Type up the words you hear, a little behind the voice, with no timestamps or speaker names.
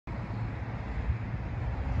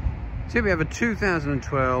Here we have a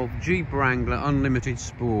 2012 Jeep Wrangler Unlimited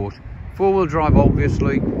Sport. Four-wheel drive,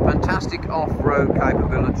 obviously. Fantastic off-road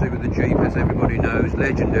capability with the Jeep, as everybody knows.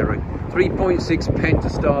 Legendary. 3.6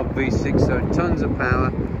 pentastar V6, so tons of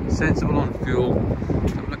power. Sensible on fuel.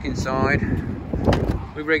 Let's have a look inside.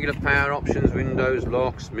 With regular power options, windows,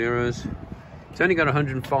 locks, mirrors. It's only got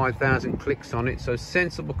 105,000 clicks on it, so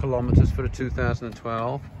sensible kilometres for a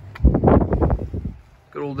 2012.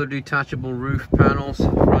 Got all the detachable roof panels,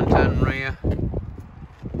 front and rear.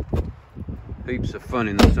 Heaps of fun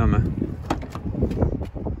in the summer.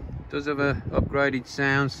 Does have a upgraded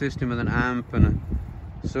sound system with an amp and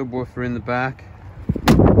a subwoofer in the back.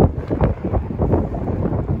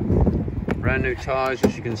 Brand new tyres,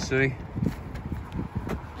 as you can see.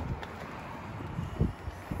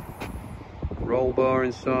 Roll bar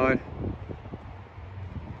inside.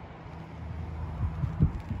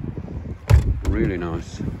 Really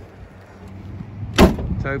nice.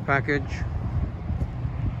 Tow package.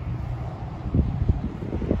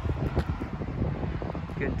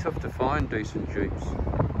 Getting tough to find decent Jeeps.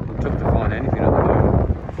 Tough to find anything at the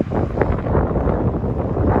moment.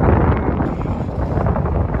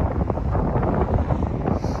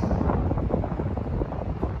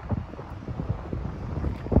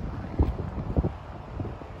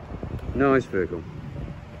 Nice vehicle.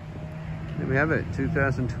 There we have it,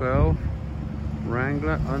 2012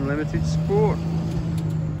 Wrangler Unlimited Sport.